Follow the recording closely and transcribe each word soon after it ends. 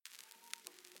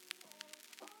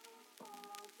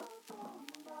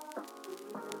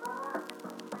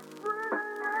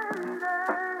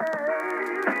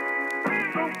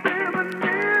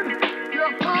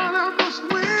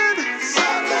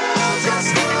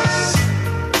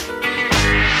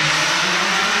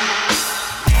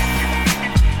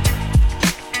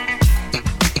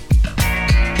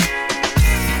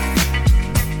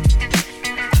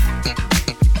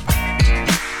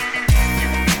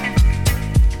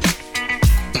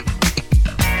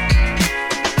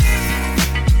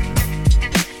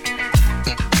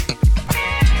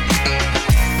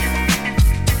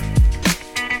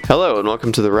Hello and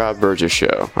welcome to the Rob Burgess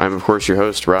Show. I'm of course your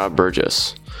host, Rob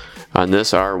Burgess. On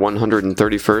this, our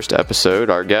 131st episode,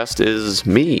 our guest is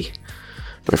me.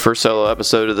 My first solo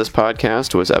episode of this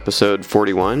podcast was episode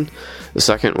 41, the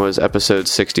second was episode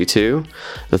 62,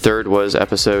 the third was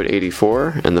episode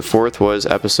 84, and the fourth was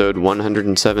episode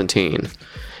 117.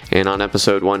 And on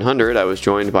episode 100, I was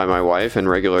joined by my wife and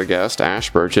regular guest,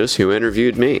 Ash Burgess, who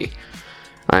interviewed me.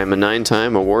 I am a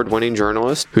 9-time award-winning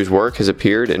journalist whose work has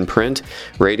appeared in print,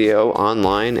 radio,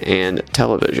 online, and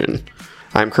television.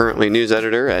 I'm currently news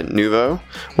editor at Nuvo,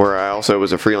 where I also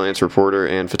was a freelance reporter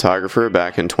and photographer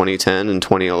back in 2010 and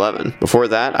 2011. Before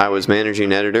that, I was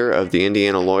managing editor of the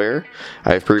Indiana Lawyer.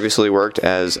 I have previously worked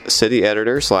as city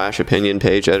editor / opinion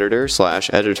page editor /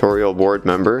 editorial board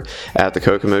member at the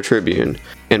Kokomo Tribune.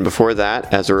 And before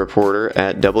that, as a reporter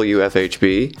at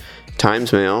WFHB,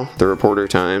 Times Mail, the Reporter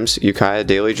Times, Ukiah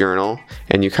Daily Journal,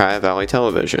 and Ukiah Valley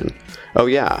Television. Oh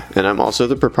yeah, and I'm also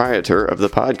the proprietor of the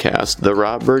podcast, The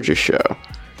Rob Burgess Show.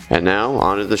 And now,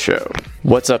 on to the show.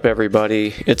 What's up,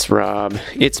 everybody? It's Rob.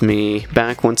 It's me,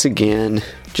 back once again.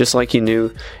 Just like you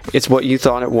knew, it's what you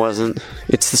thought it wasn't.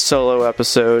 It's the solo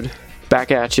episode.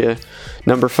 Back at you.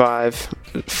 Number 5,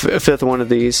 fifth one of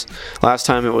these. Last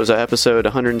time it was episode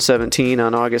 117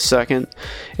 on August 2nd,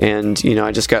 and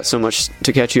I just got so much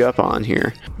to catch you up on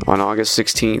here. On August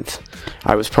 16th,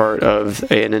 I was part of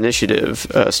an initiative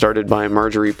started by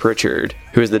Marjorie Pritchard,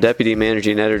 who is the deputy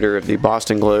managing editor of the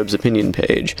Boston Globe's opinion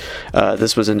page.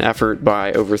 This was an effort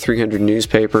by over 300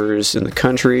 newspapers in the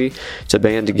country to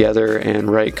band together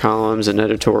and write columns and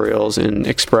editorials in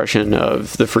expression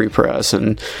of the free press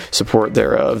and support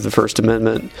thereof, the First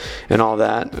Amendment, and all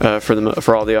that,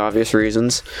 for all the obvious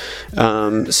reasons.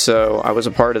 So I was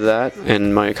a part of that,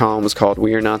 and my column was called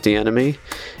 "We Are Not the Enemy."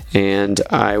 And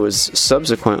I was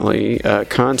subsequently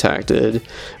contacted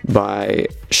by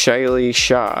Shaili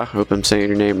Shah, hope I'm saying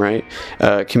her name right,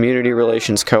 Community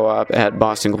Relations Co-op at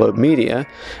Boston Globe Media.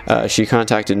 She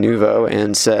contacted Nuvo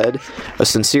and said, "A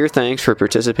sincere thanks for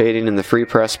participating in the Free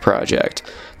Press Project.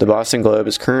 The Boston Globe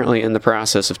is currently in the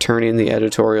process of turning the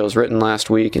editorials written last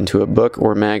week into a book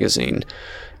or magazine.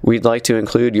 We'd like to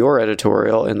include your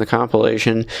editorial in the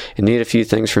compilation and need a few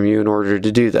things from you in order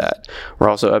to do that. We're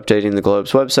also updating the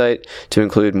Globe's website to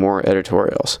include more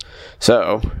editorials."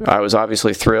 So I was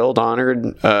obviously thrilled,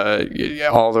 honored,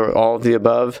 all of the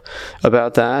above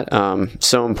about that.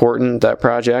 So important, that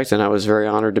project, and I was very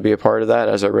honored to be a part of that,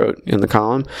 as I wrote in the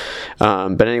column.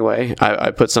 But anyway, I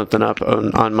put something up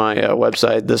on my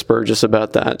website, This Burgess,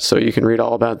 about that, so you can read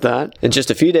all about that. And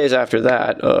just a few days after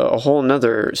that, a whole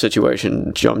nother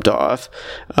situation jumped off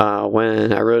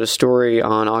when I wrote a story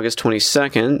on August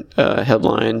 22nd,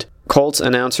 headlined, "Colts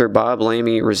announcer Bob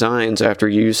Lamey resigns after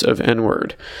use of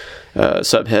N-word."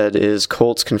 Subhead is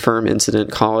 "Colts confirm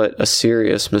incident, call it a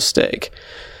serious mistake."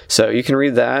 So you can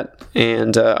read that,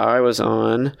 and I was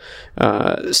on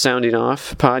Sounding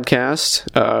Off podcast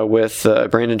with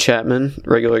Brandon Chapman,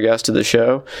 regular guest of the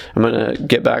show. I'm going to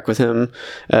get back with him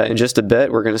in just a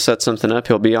bit. We're going to set something up.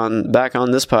 He'll be back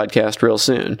on this podcast real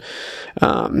soon.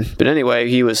 But anyway,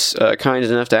 he was kind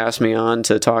enough to ask me on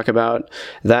to talk about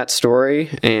that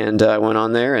story, and I went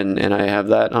on there, and I have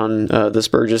that on This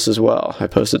Burgess as well. I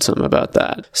posted something about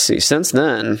that. See, since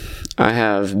then, I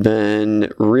have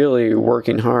been really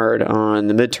working hard on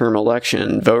the midterm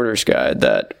election voters guide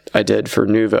that I did for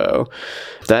Nuvo.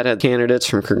 That had candidates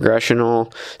from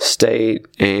congressional, state,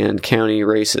 and county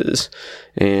races.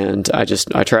 And I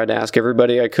tried to ask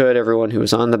everybody I could, everyone who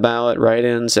was on the ballot,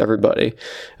 write-ins, everybody.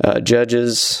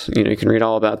 Judges, you can read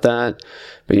all about that.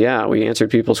 But yeah, we answered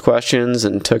people's questions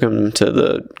and took them to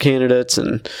the candidates,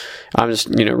 and I'm just,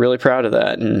 really proud of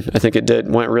that. And I think it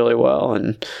went really well,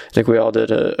 and I think we all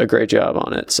did a great job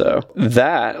on it. So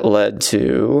that led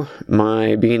to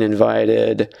my being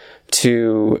invited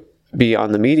to be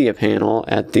on the media panel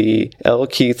at the L.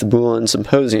 Keith Boulin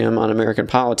Symposium on American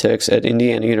Politics at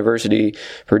Indiana University,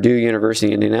 Purdue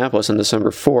University, Indianapolis on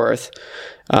December 4th.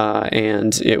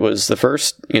 And it was the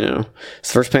first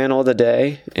panel of the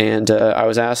day, and I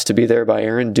was asked to be there by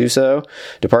Aaron Dusso,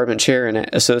 department chair and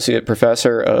associate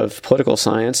professor of political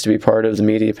science, to be part of the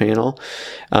media panel.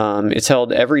 It's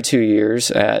held every 2 years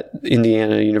at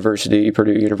Indiana University,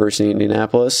 Purdue University,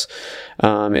 Indianapolis.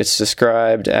 It's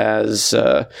described as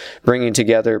bringing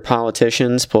together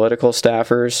politicians, political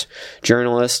staffers,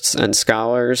 journalists, and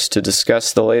scholars to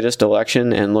discuss the latest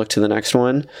election and look to the next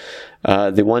one.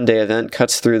 The one-day event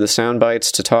cuts through the sound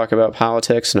bites to talk about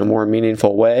politics in a more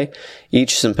meaningful way.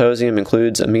 Each symposium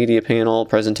includes a media panel,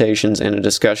 presentations, and a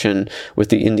discussion with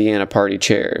the Indiana party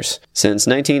chairs. Since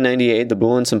 1998, the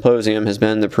Bullen Symposium has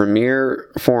been the premier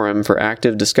forum for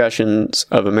active discussions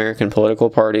of American political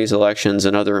parties, elections,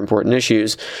 and other important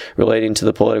issues relating to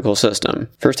the political system.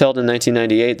 First held in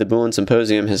 1998, the Bullen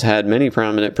Symposium has had many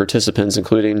prominent participants,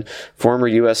 including former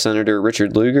U.S. Senator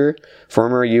Richard Lugar,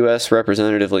 former U.S.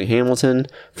 Representative Lee Hamilton,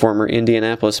 former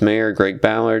Indianapolis Mayor Greg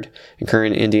Ballard, and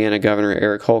current Indiana Governor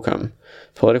Eric Holcomb.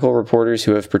 Political reporters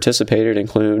who have participated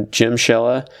include Jim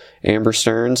Shella, Amber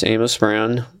Stearns, Amos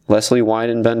Brown, Leslie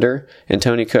Weidenbender, and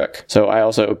Tony Cook. So I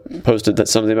also posted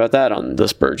something about that on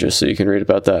this Burgess, so you can read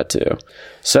about that too.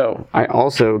 So I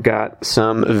also got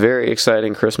some very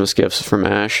exciting Christmas gifts from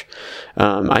Ash.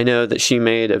 I know that she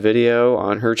made a video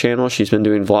on her channel. She's been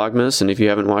doing Vlogmas, and if you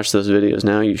haven't watched those videos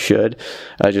now, you should.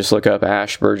 Just look up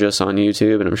Ash Burgess on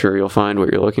YouTube, and I'm sure you'll find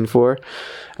what you're looking for.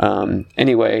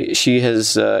 Anyway, she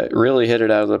has really hit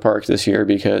it out of the park this year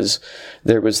because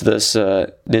there was this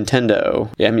Nintendo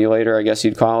emulator, I guess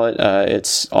you'd call it.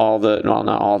 It's not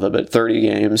all but 30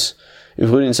 games,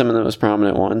 including some of the most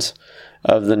prominent ones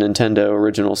of the Nintendo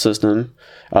original system.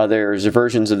 There's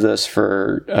versions of this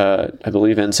for, I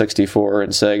believe, N64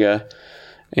 and Sega.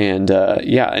 And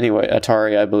anyway,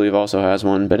 Atari, I believe, also has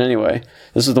one. But anyway,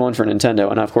 this is the one for Nintendo.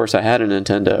 And of course, I had a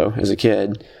Nintendo as a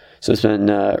kid. So it's been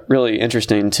really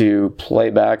interesting to play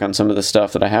back on some of the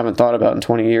stuff that I haven't thought about in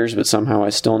 20 years, but somehow I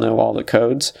still know all the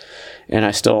codes, and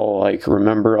I still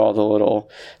remember all the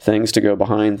little things to go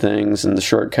behind things and the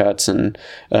shortcuts and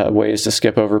ways to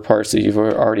skip over parts that you've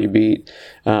already beat,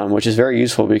 which is very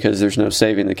useful because there's no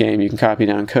saving the game. You can copy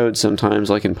down code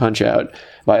sometimes, like in Punch-Out.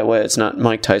 By the way, it's not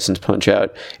Mike Tyson's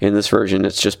Punch-Out in this version,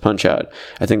 it's just Punch-Out.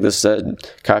 I think this said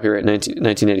copyright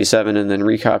 1987 and then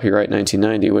recopyright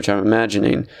 1990, which I'm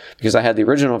imagining, because I had the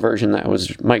original version that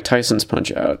was Mike Tyson's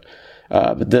Punch-Out.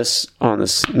 But this, on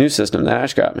this new system that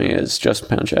Ash got me, is just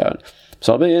Punch-Out.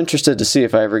 So I'll be interested to see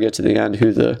if I ever get to the end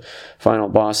who the final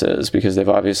boss is, because they've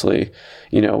obviously,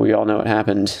 we all know what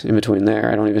happened in between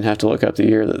there. I don't even have to look up the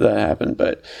year that happened,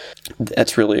 but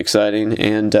that's really exciting.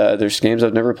 And there's games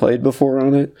I've never played before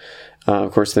on it.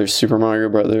 Of course, there's Super Mario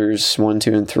Brothers 1,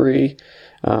 2, and 3.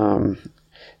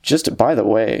 Just, by the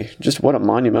way, just what a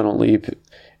monumental leap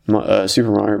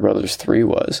Super Mario Brothers 3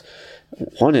 was.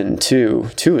 1 and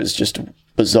 2 is just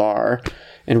bizarre,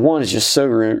 and 1 is just so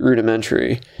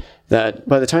rudimentary that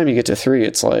by the time you get to 3,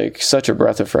 it's like such a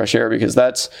breath of fresh air, because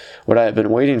that's what I have been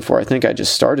waiting for. I think I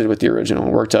just started with the original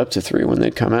and worked up to 3 when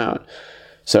they'd come out.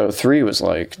 So 3 was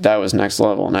that was next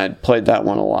level, and I'd played that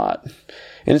one a lot.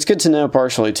 And it's good to know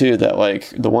partially, too,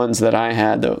 that the ones that I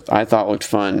had that I thought looked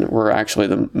fun were actually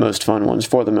the most fun ones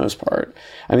for the most part.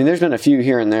 I mean, there's been a few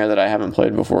here and there that I haven't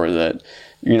played before that,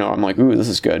 I'm like, ooh, this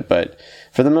is good. But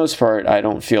for the most part, I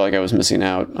don't feel like I was missing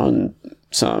out on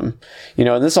some.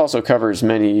 And this also covers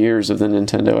many years of the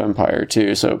Nintendo Empire,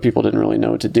 too, so people didn't really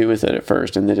know what to do with it at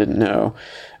first, and they didn't know,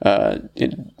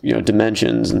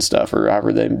 dimensions and stuff, or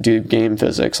however they do game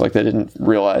physics. They didn't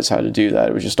realize how to do that.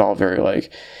 It was just all very,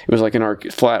 it was like an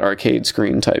flat arcade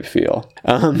screen type feel.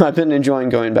 I've been enjoying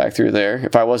going back through there.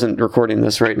 If I wasn't recording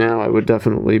this right now, I would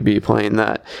definitely be playing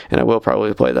that, and I will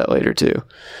probably play that later, too.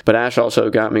 But Ash also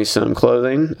got me some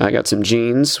clothing. I got some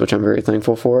jeans, which I'm very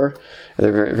thankful for.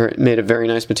 They're made of very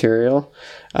nice material.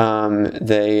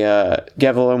 They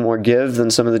have a little more give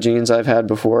than some of the jeans I've had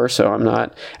before, so I'm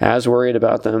not as worried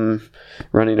about them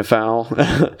running afoul.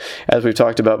 As we've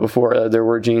talked about before, there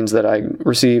were jeans that I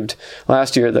received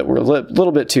last year that were a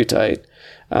little bit too tight,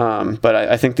 but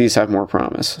I think these have more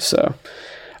promise. So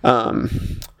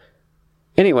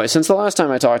anyway, since the last time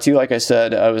I talked to you, like I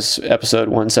said, I was episode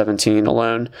 117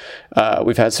 alone.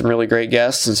 We've had some really great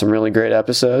guests and some really great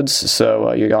episodes,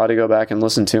 so you got to go back and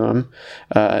listen to them,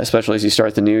 especially as you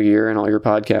start the new year and all your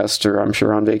podcasts are, I'm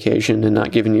sure, on vacation and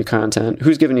not giving you content.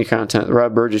 Who's giving you content? The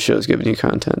Rob Burgess Show is giving you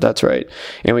content. That's right.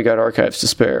 And we got archives to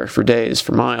spare for days,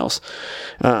 for miles.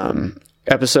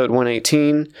 Episode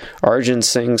 118, Arjun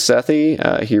Singh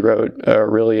Sethi. He wrote a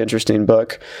really interesting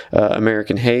book,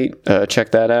 American Hate.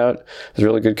 Check that out. It was a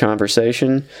really good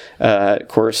conversation. Of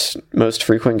course, most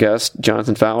frequent guest,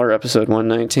 Jonathan Fowler, episode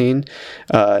 119.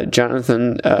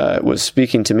 Jonathan was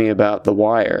speaking to me about The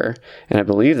Wire, and I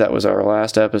believe that was our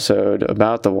last episode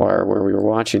about The Wire where we were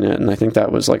watching it, and I think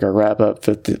that was like a wrap-up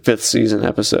fifth season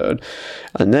episode.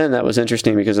 And then that was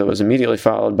interesting because it was immediately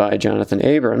followed by Jonathan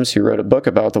Abrams, who wrote a book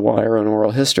about The Wire on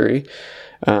oral history.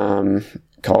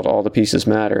 called All the Pieces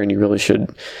Matter, and you really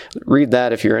should read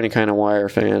that if you're any kind of Wire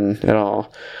fan at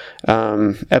all.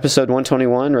 Episode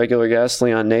 121, regular guest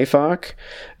Leon Nayfock,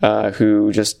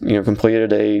 who just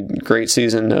completed a great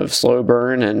season of Slow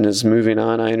Burn and is moving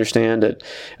on, I understand,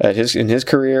 in his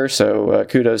career, so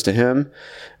kudos to him.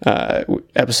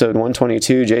 Episode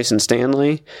 122, Jason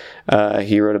Stanley,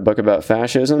 he wrote a book about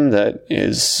fascism that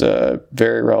is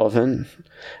very relevant.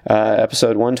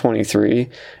 Episode 123,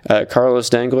 Carlos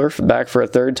Dengler, back for a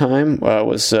third time,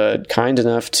 was kind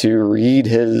enough to read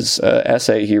his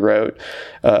essay he wrote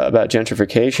about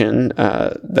gentrification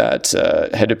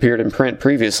that had appeared in print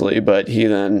previously, but he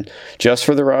then, just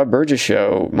for the Rob Burgess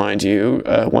show, mind you,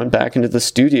 went back into the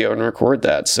studio and recorded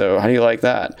that. So how do you like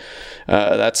that?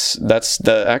 That's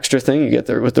the extra thing you get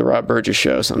there with the Rob Burgess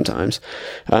show sometimes.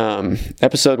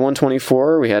 Episode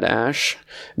 124, we had Ash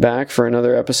back for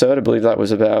another episode. I believe that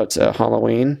was about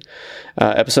Halloween.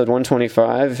 Episode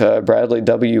 125, Bradley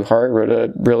W. Hart wrote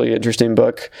a really interesting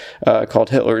book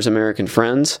called Hitler's American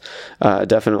Friends.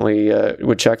 Definitely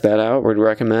would check that out, would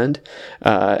recommend.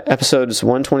 Episodes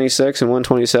 126 and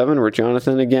 127 were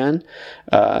Jonathan again.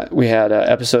 We had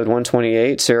episode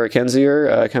 128, Sarah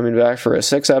Kenzier, coming back for a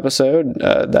 6th episode.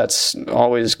 That's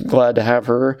always glad to have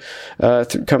her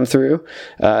come through.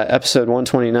 Episode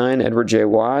 129, Edward J.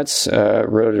 Watts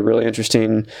wrote a really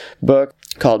interesting book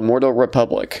called Mortal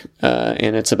Republic,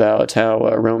 and it's about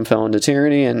how Rome fell into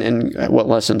tyranny and what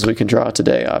lessons we can draw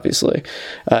today, obviously.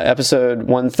 Episode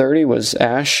 130 was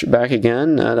Ash back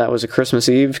again. That was a Christmas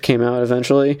Eve, came out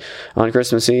eventually on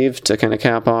Christmas Eve to kind of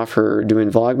cap off her doing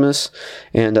Vlogmas,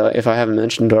 and if I haven't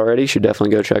mentioned already, you should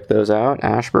definitely go check those out,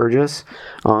 Ash Burgess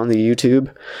on the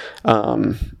YouTube.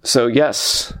 So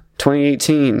yes,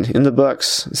 2018 in the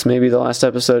books. This may be the last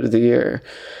episode of the year.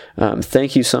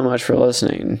 Thank you so much for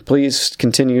listening. Please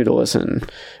continue to listen.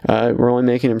 We're only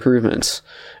making improvements.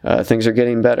 Things are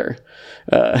getting better.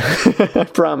 I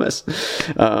promise.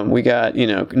 We got,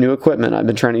 new equipment. I've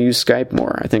been trying to use Skype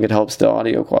more. I think it helps the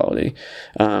audio quality.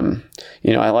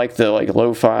 I like the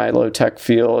lo-fi, low-tech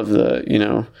feel of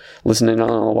the, listening on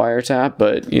a wiretap,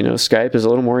 but, Skype is a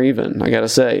little more even, I gotta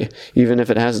say, even if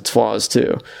it has its flaws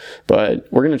too. But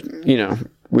we're going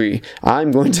to,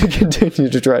 I'm going to continue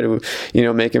to try to,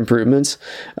 make improvements.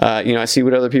 I see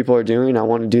what other people are doing. I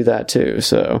want to do that too.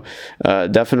 So,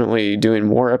 definitely doing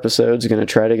more episodes. Going to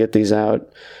try to get these out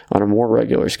on a more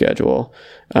regular schedule.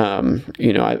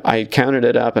 I counted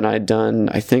it up and I'd done,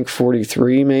 I think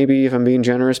 43, maybe, if I'm being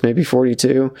generous, maybe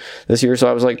 42 this year. So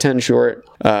I was like 10 short.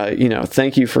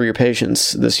 Thank you for your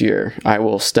patience this year. I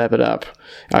will step it up.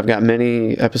 I've got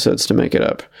many episodes to make it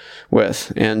up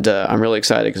with, and I'm really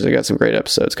excited because I got some great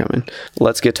episodes coming.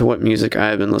 Let's get to what music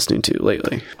I've been listening to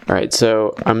lately. All right,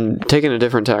 so I'm taking a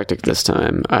different tactic this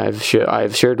time. I've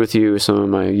shared with you some of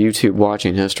my YouTube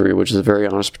watching history, which is a very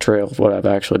honest portrayal of what I've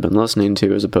actually been listening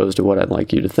to as opposed to what I'd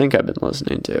like you to think I've been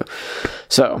listening to.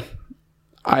 So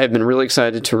I have been really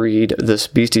excited to read this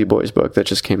Beastie Boys book that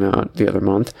just came out the other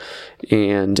month,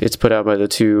 and it's put out by the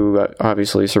two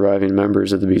obviously surviving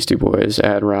members of the Beastie Boys,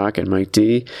 Ad Rock and Mike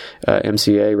D.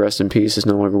 MCA, rest in peace, is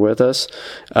no longer with us,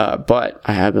 but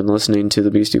I have been listening to the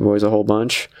Beastie Boys a whole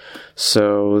bunch,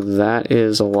 so that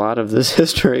is a lot of this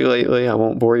history lately. I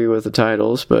won't bore you with the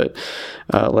titles, but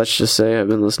let's just say I've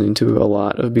been listening to a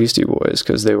lot of Beastie Boys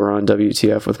because they were on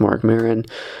WTF with Mark Maron,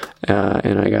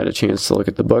 and I got a chance to look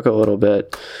at the book a little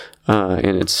bit,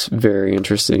 and it's very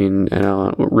interesting, and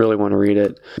I really want to read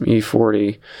it.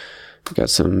 E40, got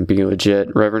some Be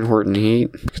Legit, Reverend Horton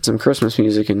Heat, got some Christmas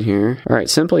music in here. All right,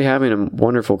 Simply Having a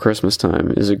Wonderful Christmas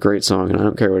Time is a great song, and I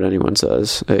don't care what anyone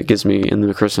says. It gets me in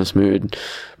the Christmas mood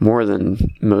more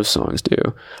than most songs do.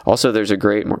 Also, there's a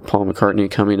great Paul McCartney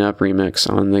Coming Up remix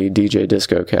on the DJ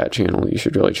Disco Cat channel you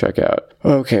should really check out.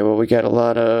 Okay, well, we got a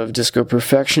lot of Disco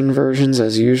Perfection versions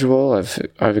as usual.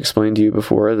 I've explained to you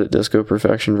before that Disco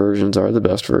Perfection versions are the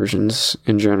best versions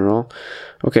in general.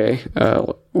 Okay,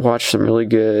 watch some really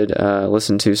good,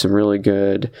 listen to some really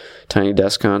good Tiny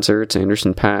Desk concerts,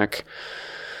 Anderson .Paak,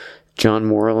 John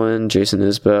Moreland, Jason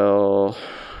Isbell,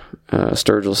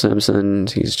 Sturgill Simpson,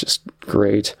 he's just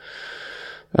great.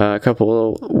 A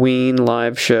couple Ween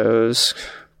live shows,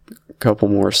 a couple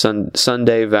more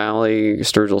Sunday Valley,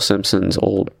 Sturgill Simpson's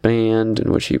old band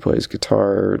in which he plays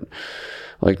guitar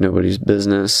like nobody's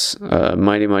business.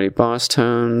 Mighty Mighty Boss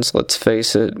Tones, Let's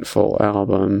Face It, full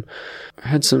album. I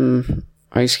had some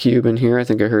Ice Cube in here. I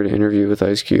think I heard an interview with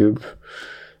Ice Cube.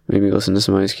 Maybe listen to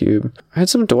some Ice Cube. I had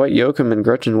some Dwight Yoakam and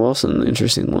Gretchen Wilson,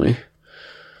 interestingly.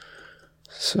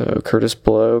 So Curtis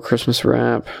Blow, Christmas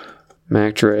Rap,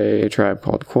 Mac Dre, Tribe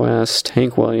Called Quest,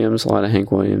 Hank Williams, a lot of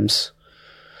Hank Williams.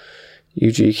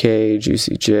 UGK,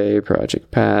 Juicy J,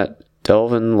 Project Pat,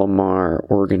 Delvin Lamar,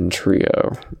 Organ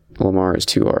Trio. Lamar is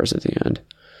 2 R's at the end.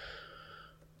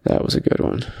 That was a good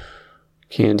one.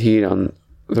 Canned Heat on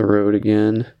the Road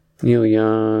Again. Neil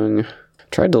Young.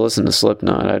 Tried to listen to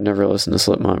Slipknot. I'd never listened to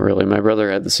Slipknot, really. My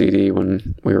brother had the CD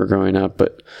when we were growing up,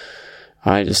 but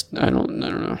I don't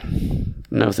know.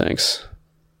 No thanks.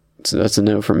 So that's a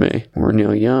no from me. More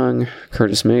Neil Young,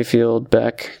 Curtis Mayfield,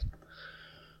 Beck,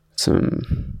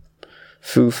 some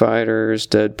Foo Fighters,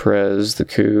 Dead Prez, The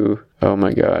Coup. Oh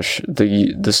my gosh,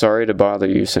 the Sorry to Bother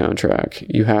You soundtrack.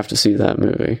 You have to see that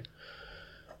movie.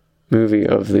 Movie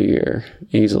of the year,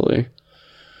 easily.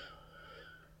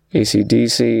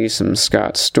 AC/DC, some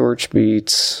Scott Storch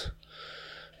beats,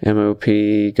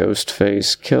 MOP,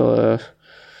 Ghostface Killah,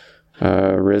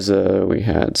 RZA, we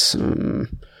had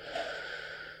some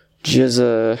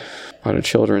Jizza, a lot of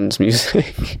children's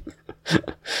music.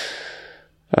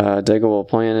 Digable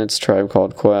Planets, Tribe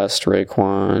Called Quest,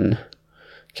 Raekwon,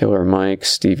 Killer Mike,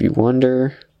 Stevie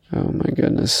Wonder. Oh my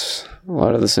goodness. A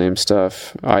lot of the same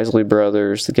stuff. Isley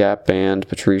Brothers, The Gap Band,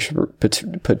 Patrice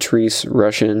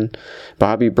Rushen,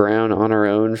 Bobby Brown on Our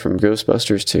Own from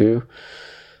Ghostbusters 2,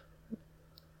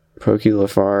 Pokey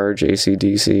Lafarge,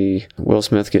 AC/DC, Will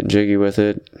Smith Getting Jiggy With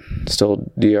It,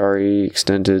 still DRE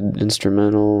Extended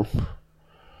Instrumental,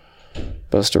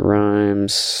 Busta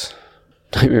Rhymes,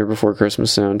 Nightmare Before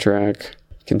Christmas soundtrack.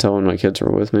 Can tell when my kids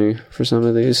were with me for some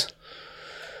of these.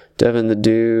 Devin the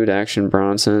Dude, Action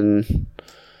Bronson,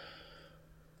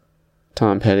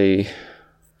 Tom Petty,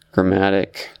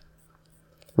 Grammatic,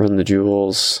 Run the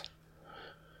Jewels.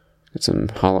 Get some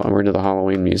we're into the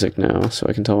Halloween music now, so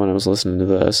I can tell when I was listening to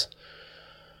this.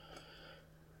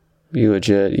 Be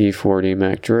Legit, E40,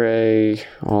 Mac Dre,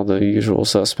 all the usual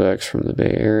suspects from the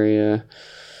Bay Area.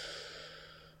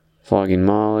 Flogging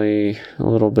Molly, a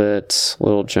little bit.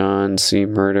 Lil Jon, C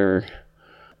Murder,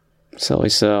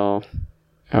 Selly Cell,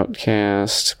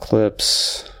 Outkast,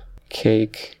 Clips,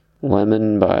 Cake,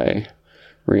 Lemon by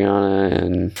Rihanna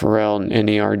and Pharrell and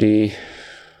NERD,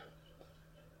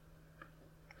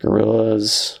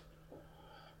 Gorillaz,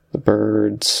 The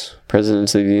Byrds,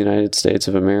 Presidents of the United States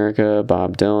of America,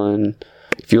 Bob Dylan.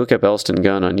 If you look up Elston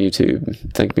Gunn on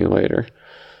YouTube, thank me later.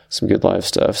 Some good live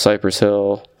stuff. Cypress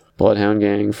Hill, Bloodhound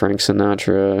Gang, Frank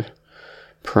Sinatra,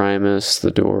 Primus,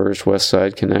 The Doors, West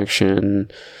Side Connection,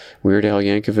 Weird Al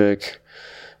Yankovic.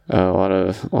 A lot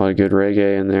of good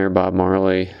reggae in there. Bob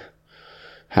Marley,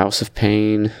 House of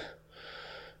Pain.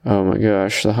 Oh my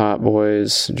gosh, the Hot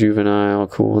Boys, Juvenile,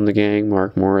 Kool and the Gang,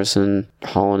 Mark Morrison,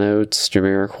 Hall & Oates,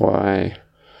 Jamiroquai,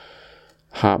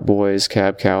 Hot Boys,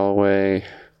 Cab Calloway,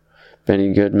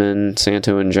 Benny Goodman,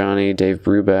 Santo and Johnny, Dave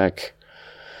Brubeck.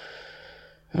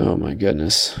 Oh my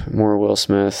goodness, more Will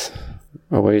Smith,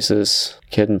 Oasis,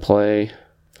 Kid and Play,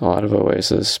 a lot of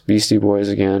Oasis, Beastie Boys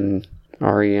again,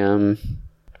 REM,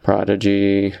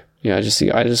 Prodigy. Yeah, I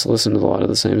just listen to a lot of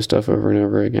the same stuff over and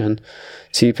over again.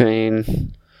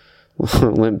 T-Pain,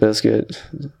 Limp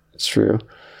Bizkit. It's true.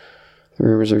 The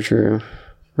rumors are true.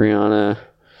 Rihanna,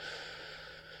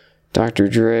 Dr.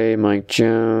 Dre, Mike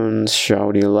Jones,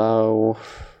 Shawty Low,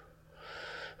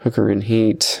 Hooker and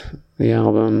Heat, the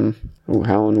album,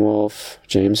 Howlin' Wolf,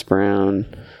 James Brown,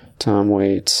 Tom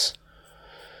Waits,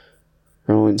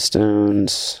 Rolling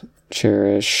Stones,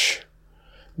 Cherish,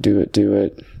 Do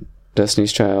It,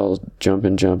 Destiny's Child,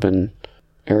 Jumpin',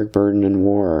 Eric Burden and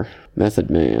War, Method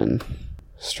Man,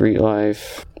 Street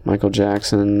Life, Michael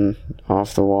Jackson,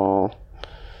 Off the Wall,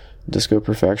 Disco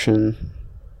Perfection,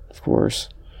 of course,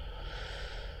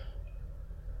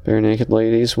 Bare Naked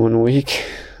Ladies, 1 Week,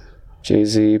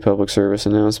 Jay-Z, Public Service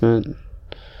Announcement,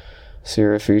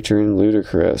 Sierra featuring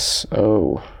Ludacris.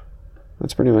 Oh,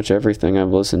 that's pretty much everything I've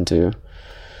listened to.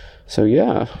 So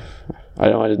yeah, I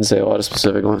know I didn't say a lot of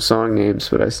specific song names,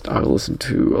 but I listen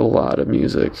to a lot of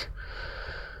music.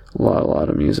 A lot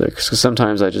of music. Because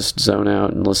sometimes I just zone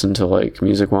out and listen to like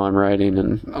music while I'm writing,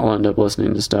 and I'll end up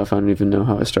listening to stuff I don't even know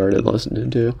how I started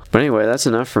listening to. But anyway, that's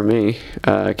enough for me.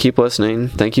 Keep listening.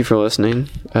 Thank you for listening.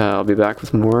 I'll be back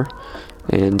with more.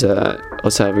 And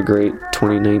let's have a great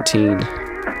 2019.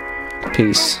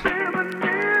 Peace.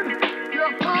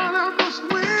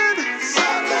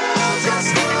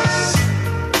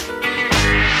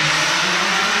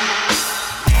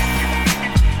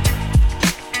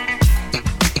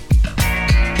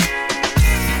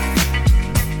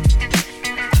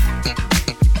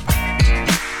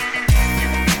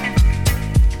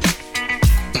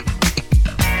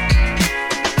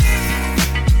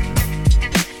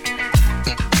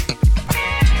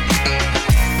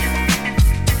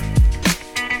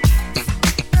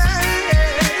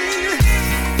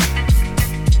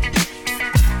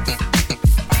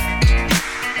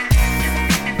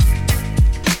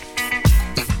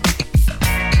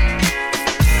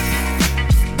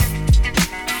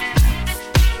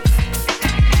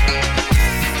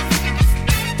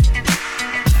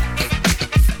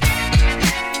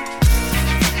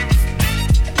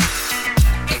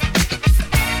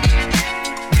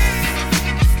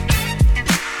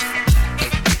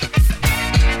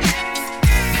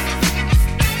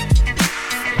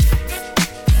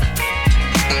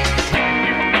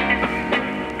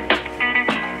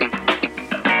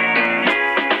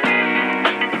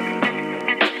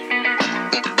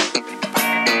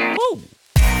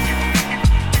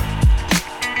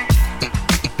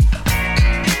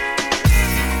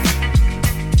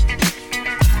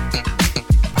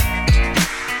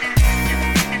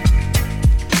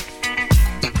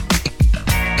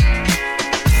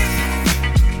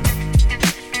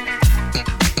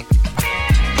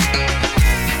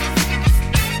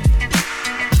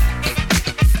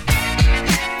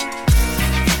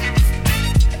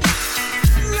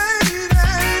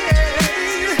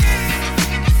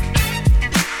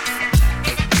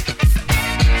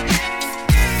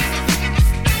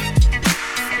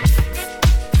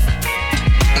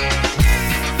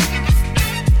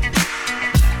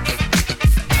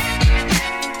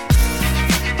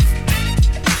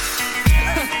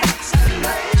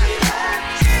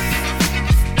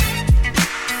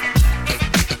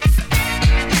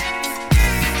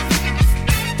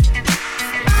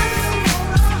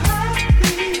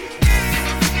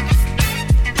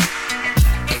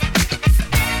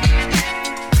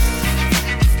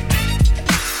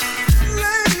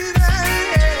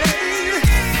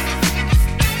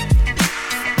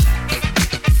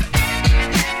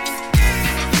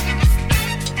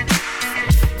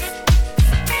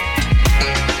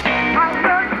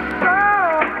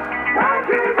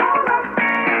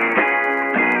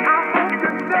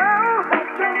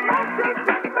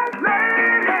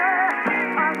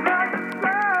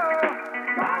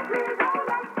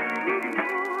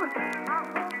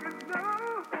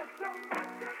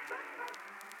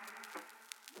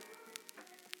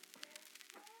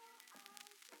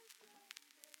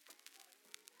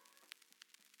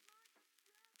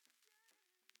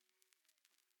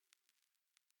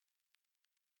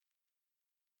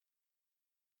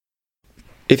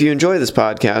 If you enjoy this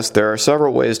podcast, there are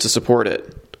several ways to support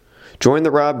it. Join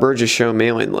the Rob Burgess Show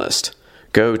mailing list.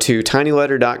 Go to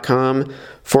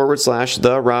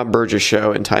tinyletter.com/The Rob Burgess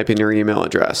Show and type in your email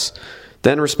address.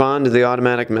 Then respond to the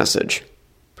automatic message.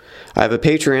 I have a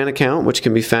Patreon account which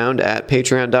can be found at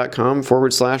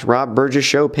patreon.com/Rob Burgess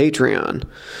Show Patreon.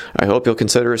 I hope you'll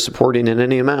consider supporting in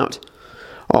any amount.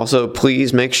 Also,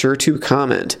 please make sure to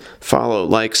comment, follow,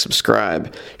 like,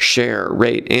 subscribe, share,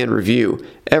 rate, and review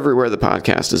everywhere the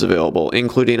podcast is available,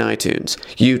 including iTunes,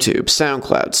 YouTube,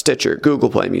 SoundCloud, Stitcher, Google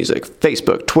Play Music,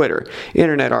 Facebook, Twitter,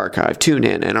 Internet Archive,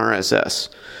 TuneIn, and RSS.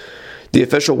 The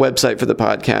official website for the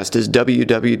podcast is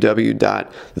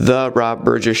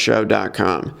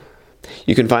www.therobburgessshow.com.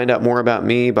 You can find out more about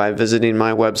me by visiting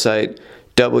my website,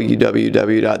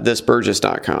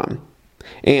 www.thisburgess.com.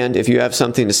 And if you have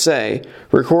something to say,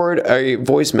 record a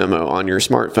voice memo on your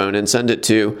smartphone and send it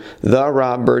to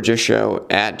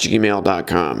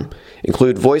therobburgessshow@gmail.com.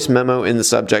 Include voice memo in the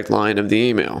subject line of the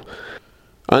email.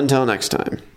 Until next time.